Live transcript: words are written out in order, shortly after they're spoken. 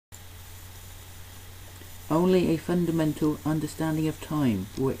Only a fundamental understanding of time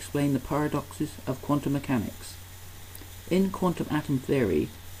will explain the paradoxes of quantum mechanics. In quantum atom theory,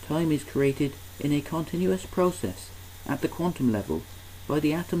 time is created in a continuous process at the quantum level by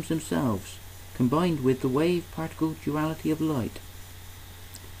the atoms themselves, combined with the wave-particle duality of light.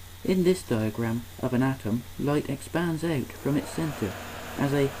 In this diagram of an atom, light expands out from its center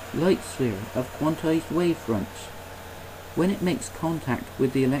as a light sphere of quantized wavefronts. When it makes contact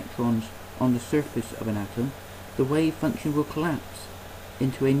with the electrons on the surface of an atom, the wave function will collapse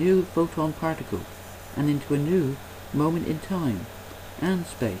into a new photon particle and into a new moment in time and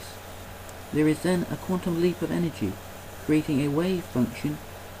space. There is then a quantum leap of energy, creating a wave function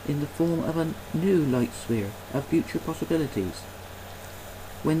in the form of a new light sphere of future possibilities.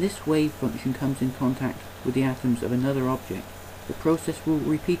 When this wave function comes in contact with the atoms of another object, the process will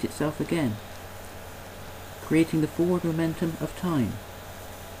repeat itself again, creating the forward momentum of time.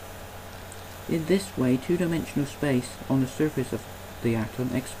 In this way, two-dimensional space on the surface of the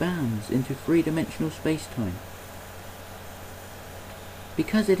atom expands into three-dimensional space-time.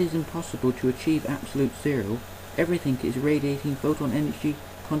 Because it is impossible to achieve absolute zero, everything is radiating photon energy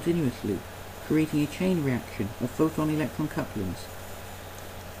continuously, creating a chain reaction of photon-electron couplings.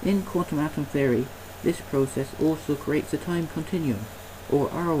 In quantum atom theory, this process also creates a time continuum,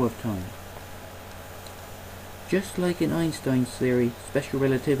 or arrow of time. Just like in Einstein's theory, special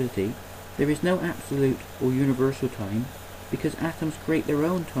relativity, there is no absolute or universal time, because atoms create their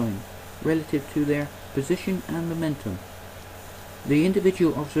own time relative to their position and momentum. The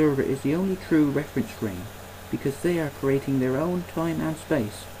individual observer is the only true reference frame, because they are creating their own time and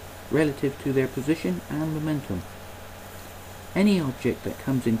space relative to their position and momentum. Any object that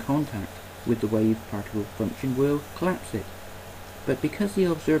comes in contact with the wave-particle function will collapse it, but because the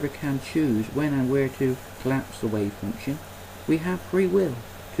observer can choose when and where to collapse the wave function, we have free will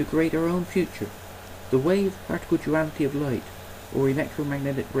to create our own future. The wave-particle duality of light, or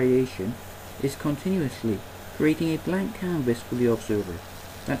electromagnetic radiation, is continuously creating a blank canvas for the observer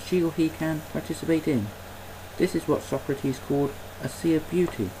that she or he can participate in. This is what Socrates called a sea of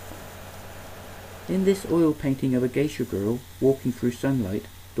beauty. In this oil painting of a geisha girl walking through sunlight,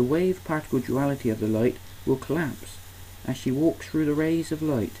 the wave-particle duality of the light will collapse as she walks through the rays of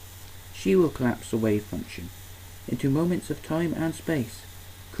light. She will collapse the wave function into moments of time and space,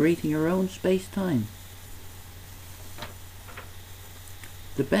 creating her own space-time.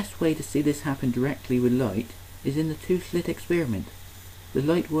 The best way to see this happen directly with light is in the two-slit experiment. The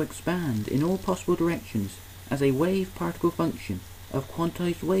light will expand in all possible directions as a wave-particle function of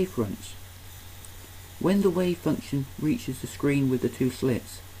quantized wavefronts. When the wave function reaches the screen with the two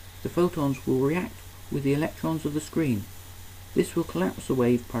slits, the photons will react with the electrons of the screen. This will collapse the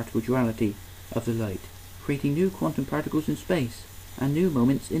wave-particle duality of the light, creating new quantum particles in space and new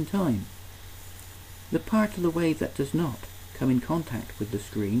moments in time. The part of the wave that does not come in contact with the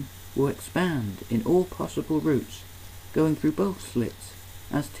screen will expand in all possible routes, going through both slits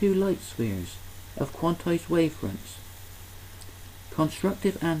as two light spheres of quantized wavefronts.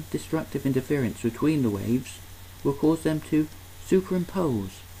 Constructive and destructive interference between the waves will cause them to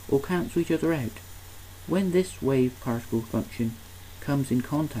superimpose or cancel each other out. When this wave-particle function comes in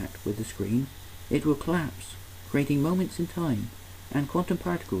contact with the screen, it will collapse, creating moments in time and quantum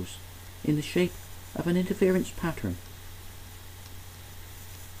particles in the shape of an interference pattern.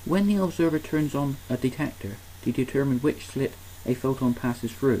 When the observer turns on a detector to determine which slit a photon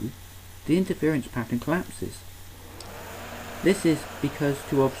passes through, the interference pattern collapses. This is because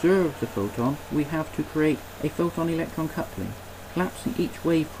to observe the photon, we have to create a photon-electron coupling, collapsing each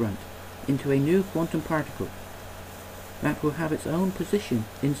wavefront into a new quantum particle that will have its own position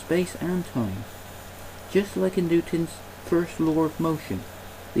in space and time. Just like in Newton's first law of motion,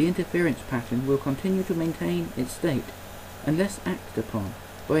 the interference pattern will continue to maintain its state unless acted upon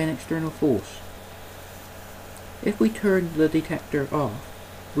by an external force. If we turn the detector off,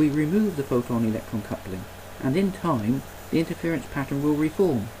 we remove the photon-electron coupling, and in time, the interference pattern will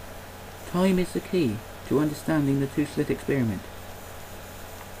reform. Time is the key to understanding the two-slit experiment.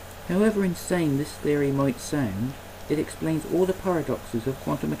 However insane this theory might sound, it explains all the paradoxes of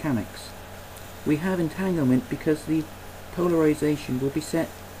quantum mechanics. We have entanglement because the polarization will be set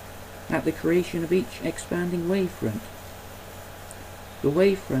at the creation of each expanding wavefront. The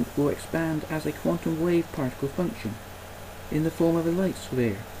wavefront will expand as a quantum wave-particle function in the form of a light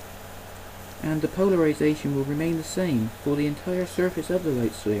sphere, and the polarization will remain the same for the entire surface of the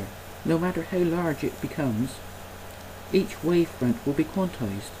light sphere, no matter how large it becomes. Each wavefront will be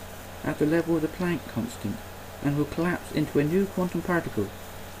quantized at the level of the Planck constant and will collapse into a new quantum particle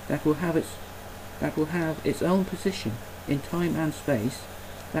that will have its own position in time and space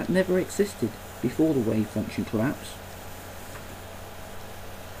that never existed before the wave function collapse.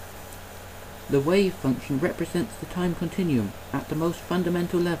 The wave function represents the time continuum at the most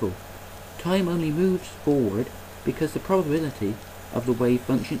fundamental level. Time only moves forward because the probability of the wave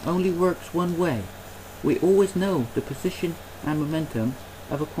function only works one way. We always know the position and momentum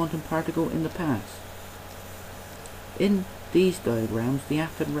of a quantum particle in the past. In these diagrams, the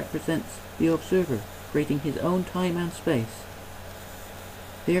atom represents the observer, creating his own time and space.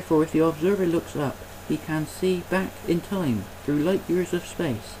 Therefore, if the observer looks up, he can see back in time through light years of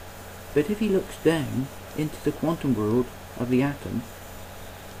space. But if he looks down into the quantum world of the atom,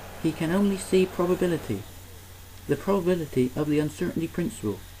 he can only see probability. The probability of the uncertainty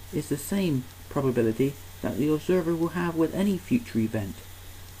principle is the same probability that the observer will have with any future event.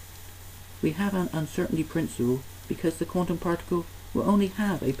 We have an uncertainty principle because the quantum particle will only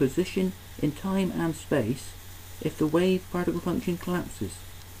have a position in time and space if the wave particle function collapses.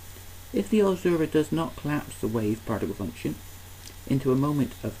 If the observer does not collapse the wave particle function into a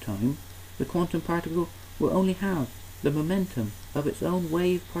moment of time, the quantum particle will only have the momentum of its own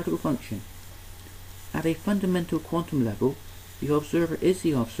wave particle function. At a fundamental quantum level, the observer is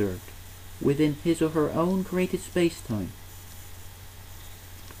the observed, within his or her own created space-time.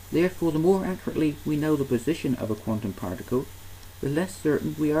 Therefore, the more accurately we know the position of a quantum particle, the less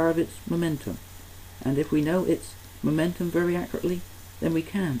certain we are of its momentum, and if we know its momentum very accurately, then we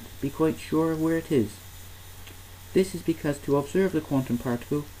can't be quite sure where it is. This is because to observe the quantum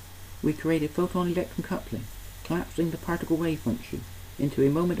particle, we create a photon-electron coupling, collapsing the particle wave function into a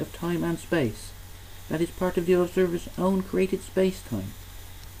moment of time and space that is part of the observer's own created space-time.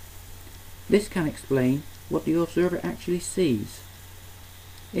 This can explain what the observer actually sees.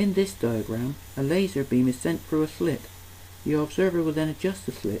 In this diagram, a laser beam is sent through a slit. The observer will then adjust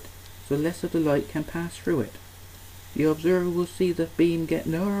the slit so less of the light can pass through it. The observer will see the beam get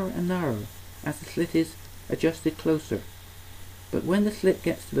narrower and narrower as the slit is adjusted closer. But when the slit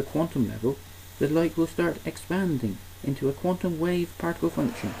gets to the quantum level, the light will start expanding into a quantum wave particle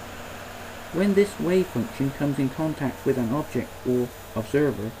function. When this wave function comes in contact with an object or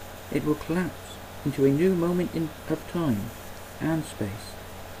observer, it will collapse into a new moment of time and space.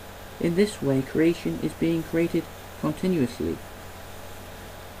 In this way, creation is being created continuously.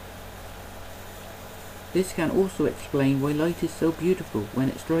 This can also explain why light is so beautiful when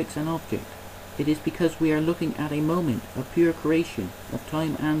it strikes an object. It is because we are looking at a moment of pure creation of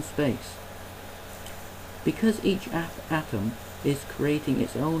time and space. Because each atom is creating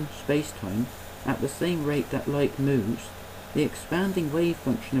its own space-time at the same rate that light moves, the expanding wave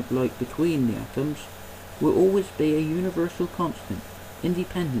function of light between the atoms will always be a universal constant,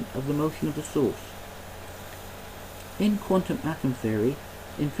 independent of the motion of the source. In quantum atom theory,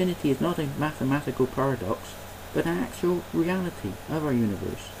 infinity is not a mathematical paradox, but an actual reality of our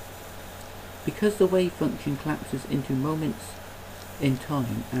universe. Because the wave function collapses into moments in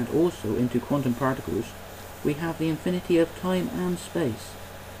time and also into quantum particles, we have the infinity of time and space.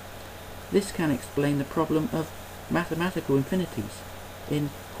 This can explain the problem of mathematical infinities in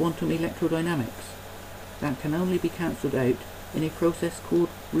quantum electrodynamics that can only be cancelled out in a process called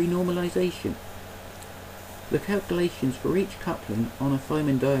renormalization. The calculations for each coupling on a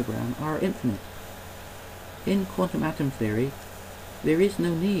Feynman diagram are infinite. In quantum atom theory, there is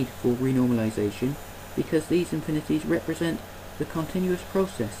no need for renormalization because these infinities represent the continuous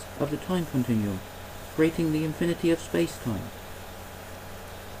process of the time continuum, creating the infinity of space-time.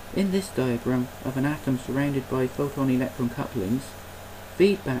 In this diagram of an atom surrounded by photon-electron couplings,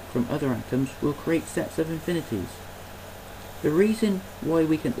 feedback from other atoms will create sets of infinities. The reason why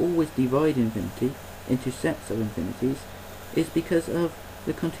we can always divide infinity into sets of infinities is because of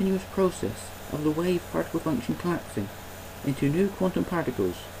the continuous process of the wave particle function collapsing into new quantum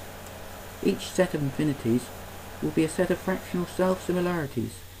particles. Each set of infinities will be a set of fractional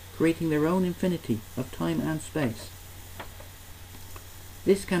self-similarities, creating their own infinity of time and space.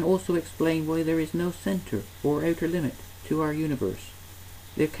 This can also explain why there is no center or outer limit to our universe.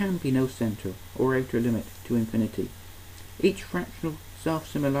 There can be no center or outer limit to infinity. Each fractional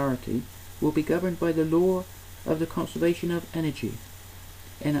self-similarity will be governed by the law of the conservation of energy.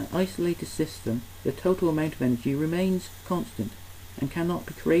 In an isolated system, the total amount of energy remains constant and cannot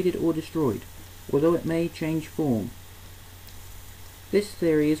be created or destroyed, although it may change form. This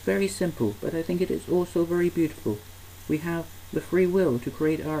theory is very simple, but I think it is also very beautiful. We have the free will to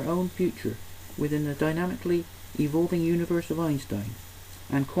create our own future within the dynamically evolving universe of Einstein,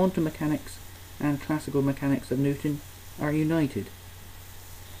 and quantum mechanics and classical mechanics of Newton are united